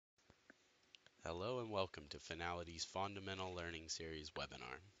Hello and welcome to Fonality's Fundamental Learning Series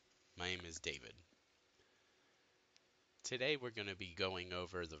webinar. My name is David. Today we're going to be going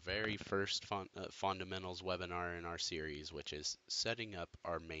over the very first fundamentals webinar in our series, which is setting up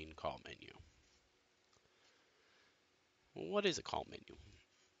our main call menu. What is a call menu?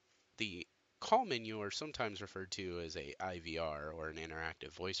 The call menu, or sometimes referred to as a IVR or an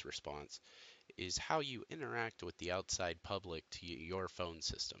interactive voice response, is how you interact with the outside public to your phone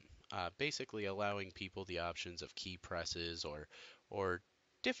system. Basically allowing people the options of key presses or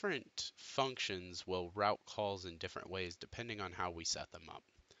different functions will route calls in different ways depending on how we set them up.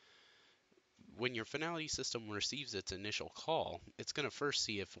 When your Fonality system receives its initial call, it's going to first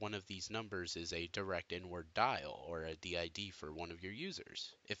see if one of these numbers is a direct inward dial or a DID for one of your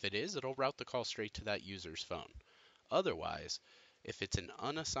users. If it is, it'll route the call straight to that user's phone. Otherwise, if it's an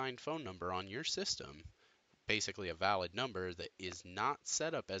unassigned phone number on your system, basically a valid number that is not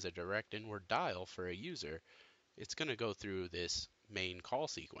set up as a direct inward dial for a user, it's going to go through this main call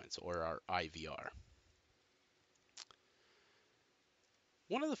sequence, or our IVR.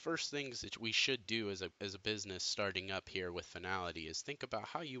 One of the first things that we should do as a business starting up here with Fonality is think about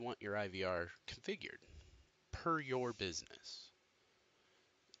how you want your IVR configured per your business.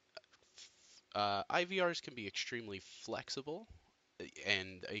 IVRs can be extremely flexible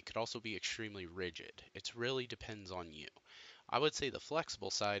and it could also be extremely rigid. It really depends on you. I would say the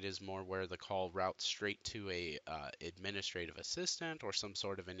flexible side is more where the call routes straight to a administrative assistant or some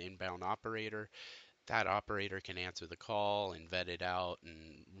sort of an inbound operator. That operator can answer the call and vet it out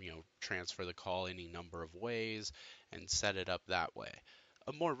and transfer the call any number of ways and set it up that way.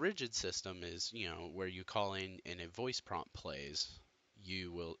 A more rigid system is where you call in and a voice prompt plays.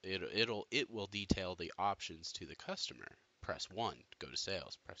 It will detail the options to the customer. Press 1 to go to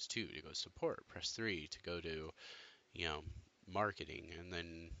sales, press 2 to go to support, press 3 to go to you know, marketing, and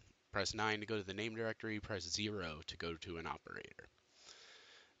then press 9 to go to the name directory, press 0 to go to an operator.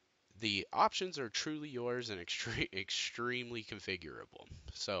 The options are truly yours and extremely configurable.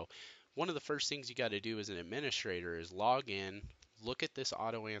 So one of the first things you got to do as an administrator is log in, look at this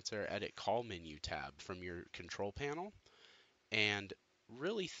auto answer edit call menu tab from your control panel, and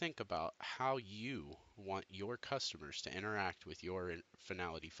really think about how you want your customers to interact with your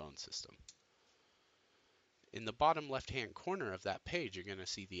Fonality phone system. In the bottom left-hand corner of that page, you're going to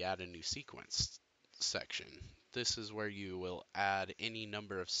see the Add a New Sequence section. This is where you will add any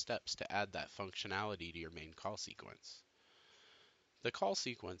number of steps to add that functionality to your main call sequence. The call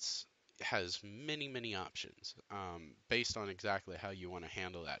sequence has many, many options based on exactly how you want to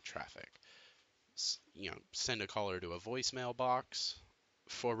handle that traffic. Send a caller to a voicemail box,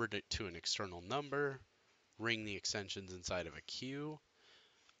 forward it to an external number, ring the extensions inside of a queue,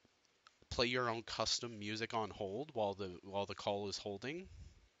 play your own custom music on hold while the call is holding,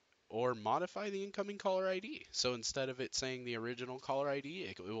 or modify the incoming caller ID. So instead of it saying the original caller ID,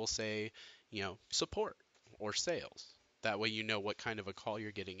 it will say, support or sales. That way you know what kind of a call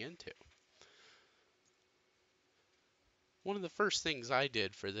you're getting into. One of the first things I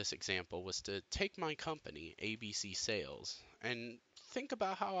did for this example was to take my company, ABC Sales, and think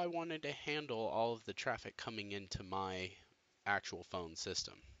about how I wanted to handle all of the traffic coming into my actual phone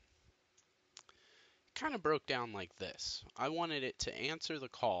system. Kind of broke down like this. I wanted it to answer the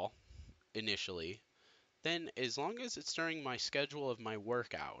call initially. Then, as long as it's during my schedule of my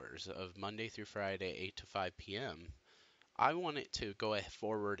work hours of Monday through Friday, 8 to 5 p.m., I want it to go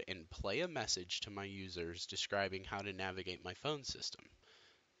forward and play a message to my users describing how to navigate my phone system.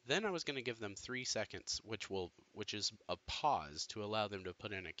 Then I was going to give them 3 seconds, which is a pause to allow them to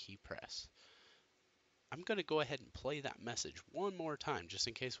put in a key press. I'm going to go ahead and play that message one more time just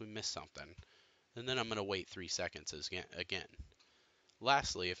in case we miss something, and then I'm going to wait 3 seconds again.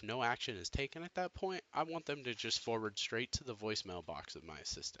 Lastly, if no action is taken at that point, I want them to just forward straight to the voicemail box of my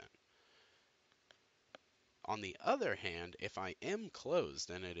assistant. On the other hand, if I am closed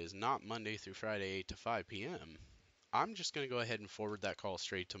and it is not Monday through Friday 8 to 5 p.m., I'm just going to go ahead and forward that call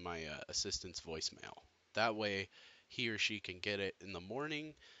straight to my assistant's voicemail. That way, he or she can get it in the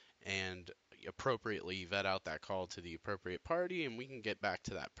morning and appropriately vet out that call to the appropriate party, and we can get back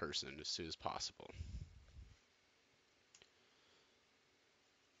to that person as soon as possible.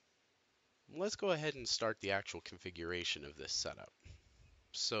 Let's go ahead and start the actual configuration of this setup.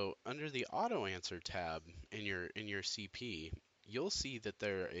 So under the auto answer tab in your CP, you'll see that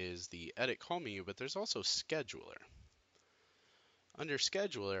there is the edit call menu, but there's also scheduler. Under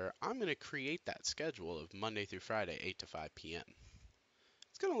scheduler, I'm going to create that schedule of Monday through Friday, 8 to 5 p.m.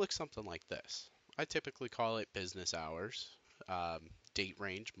 It's going to look something like this. I typically call it business hours, date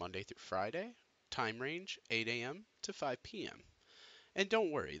range Monday through Friday, time range 8 a.m. to 5 p.m. And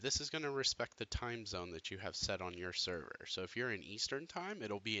don't worry, this is going to respect the time zone that you have set on your server. So if you're in Eastern time,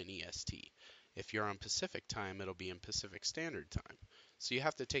 it'll be in EST. If you're on Pacific time, it'll be in Pacific Standard Time. So you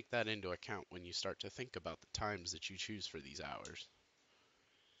have to take that into account when you start to think about the times that you choose for these hours.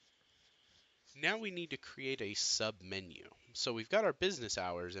 Now we need to create a sub-menu. So we've got our business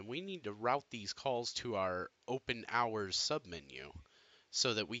hours, and we need to route these calls to our open hours sub-menu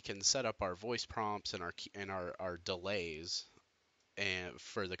so that we can set up our voice prompts and our delays and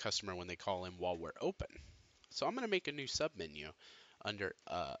for the customer when they call in while we're open. So I'm going to make a new submenu under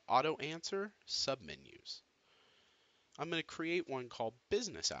auto answer submenus. I'm going to create one called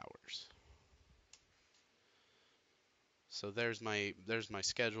business hours. So there's my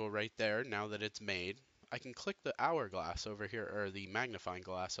schedule right there. Now that it's made, I can click the hourglass over here, or the magnifying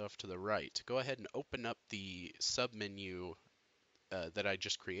glass off to the right, to go ahead and open up the submenu that I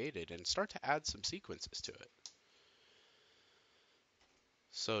just created and start to add some sequences to it.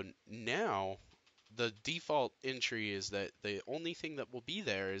 So now the default entry is that the only thing that will be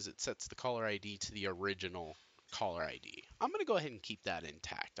there is it sets the caller ID to the original caller ID. I'm going to go ahead and keep that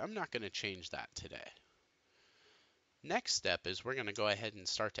intact. I'm not going to change that today. Next step is we're going to go ahead and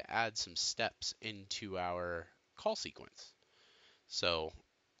start to add some steps into our call sequence. So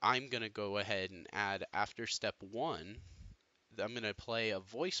I'm going to go ahead and add, after step 1, I'm going to play a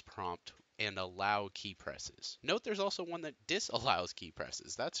voice prompt and allow key presses. Note there's also one that disallows key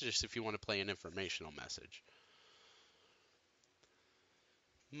presses. That's just if you want to play an informational message.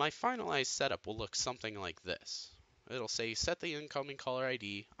 My finalized setup will look something like this. It'll say set the incoming caller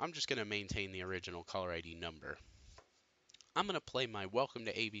ID. I'm just going to maintain the original caller ID number. I'm going to play my welcome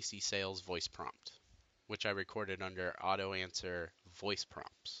to ABC Sales voice prompt, which I recorded under auto answer voice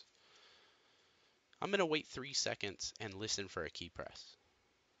prompts. I'm going to wait 3 seconds and listen for a key press.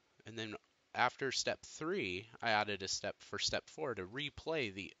 And then after step 3, I added a step for step 4 to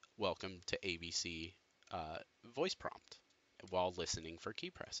replay the welcome to ABC voice prompt while listening for key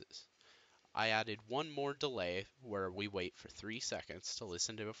presses. I added one more delay where we wait for 3 seconds to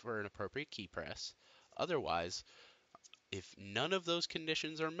listen for an appropriate key press. Otherwise, if none of those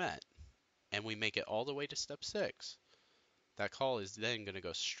conditions are met and we make it all the way to step 6, that call is then going to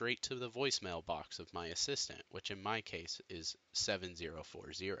go straight to the voicemail box of my assistant, which in my case is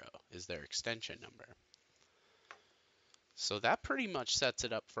 7040 is their extension number. So that pretty much sets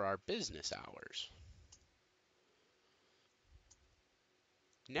it up for our business hours.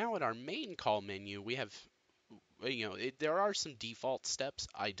 Now at our main call menu, we have, there are some default steps.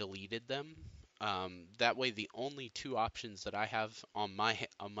 I deleted them. That way, the only 2 options that I have on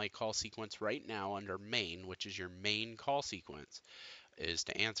my call sequence right now under main, which is your main call sequence, is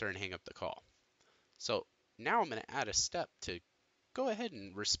to answer and hang up the call. So now I'm going to add a step to go ahead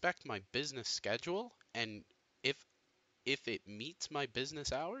and respect my business schedule, and if it meets my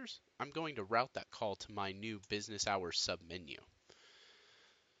business hours, I'm going to route that call to my new business hours submenu.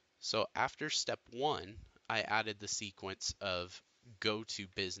 So after step 1, I added the sequence of go to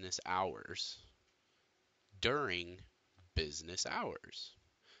business hours during business hours.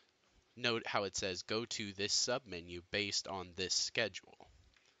 Note how it says go to this submenu based on this schedule.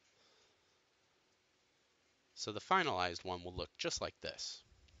 So the finalized one will look just like this.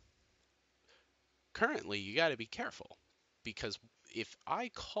 Currently, you got to be careful because if I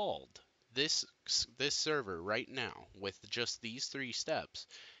called this server right now with just these 3 steps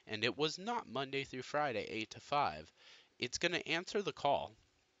and it was not Monday through Friday 8 to 5, it's going to answer the call,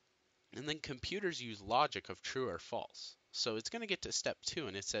 and then computers use logic of true or false. So it's going to get to step 2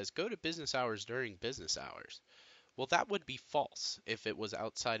 and it says go to business hours during business hours. Well, that would be false if it was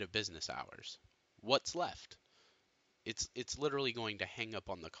outside of business hours. What's left? It's literally going to hang up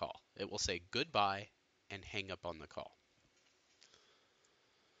on the call. It will say goodbye and hang up on the call.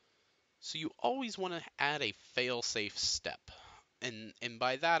 So you always want to add a fail-safe step. And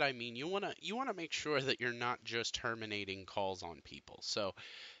by that I mean you want to make sure that you're not just terminating calls on people. So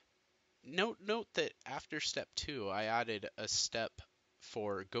note that after step 2, I added a step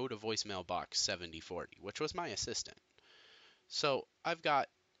for go to voicemail box 7040, which was my assistant. So I've got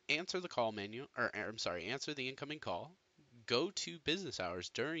answer the call menu, or I'm sorry, answer the incoming call, go to business hours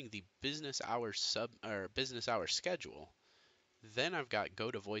during the business hours business hour schedule. Then I've got go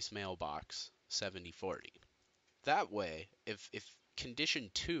to voicemail box 7040. That way, if condition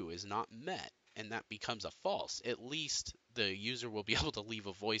 2 is not met and that becomes a false, at least the user will be able to leave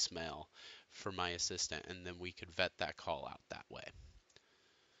a voicemail for my assistant, and then we could vet that call out that way.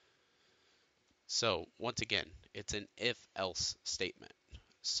 So once again, it's an if-else statement.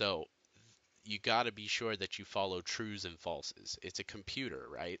 So you got to be sure that you follow trues and falses. It's a computer,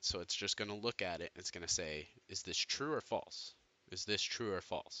 right? So it's just going to look at it and it's going to say, is this true or false? Is this true or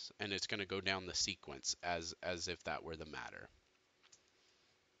false? And it's going to go down the sequence as if that were the matter.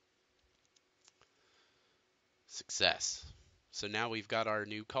 Success. So now we've got our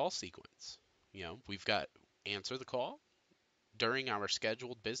new call sequence. We've got answer the call. During our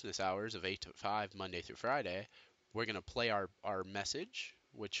scheduled business hours of 8 to 5, Monday through Friday, we're going to play our message,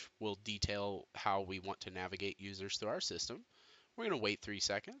 which will detail how we want to navigate users through our system. We're going to wait 3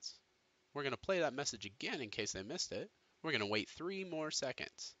 seconds. We're going to play that message again in case they missed it. We're going to wait 3 more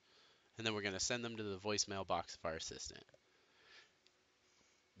seconds. And then we're going to send them to the voicemail box of our assistant.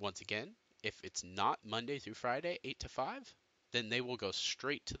 Once again, if it's not Monday through Friday, 8 to 5, then they will go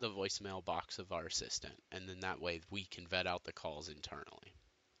straight to the voicemail box of our assistant. And then that way we can vet out the calls internally.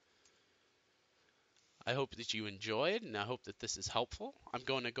 I hope that you enjoyed, and I hope that this is helpful. I'm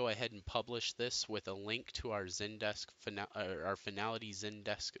going to go ahead and publish this with a link to our our Fonality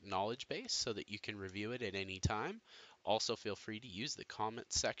Zendesk knowledge base so that you can review it at any time. Also, feel free to use the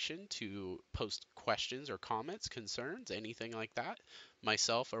comments section to post questions or comments, concerns, anything like that.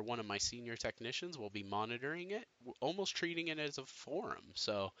 Myself or one of my senior technicians will be monitoring it, almost treating it as a forum.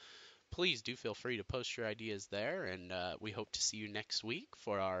 So please do feel free to post your ideas there, and we hope to see you next week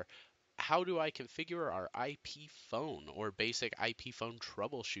for our how do I configure our IP phone or basic IP phone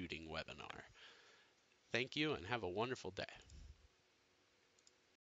troubleshooting webinar. Thank you and have a wonderful day.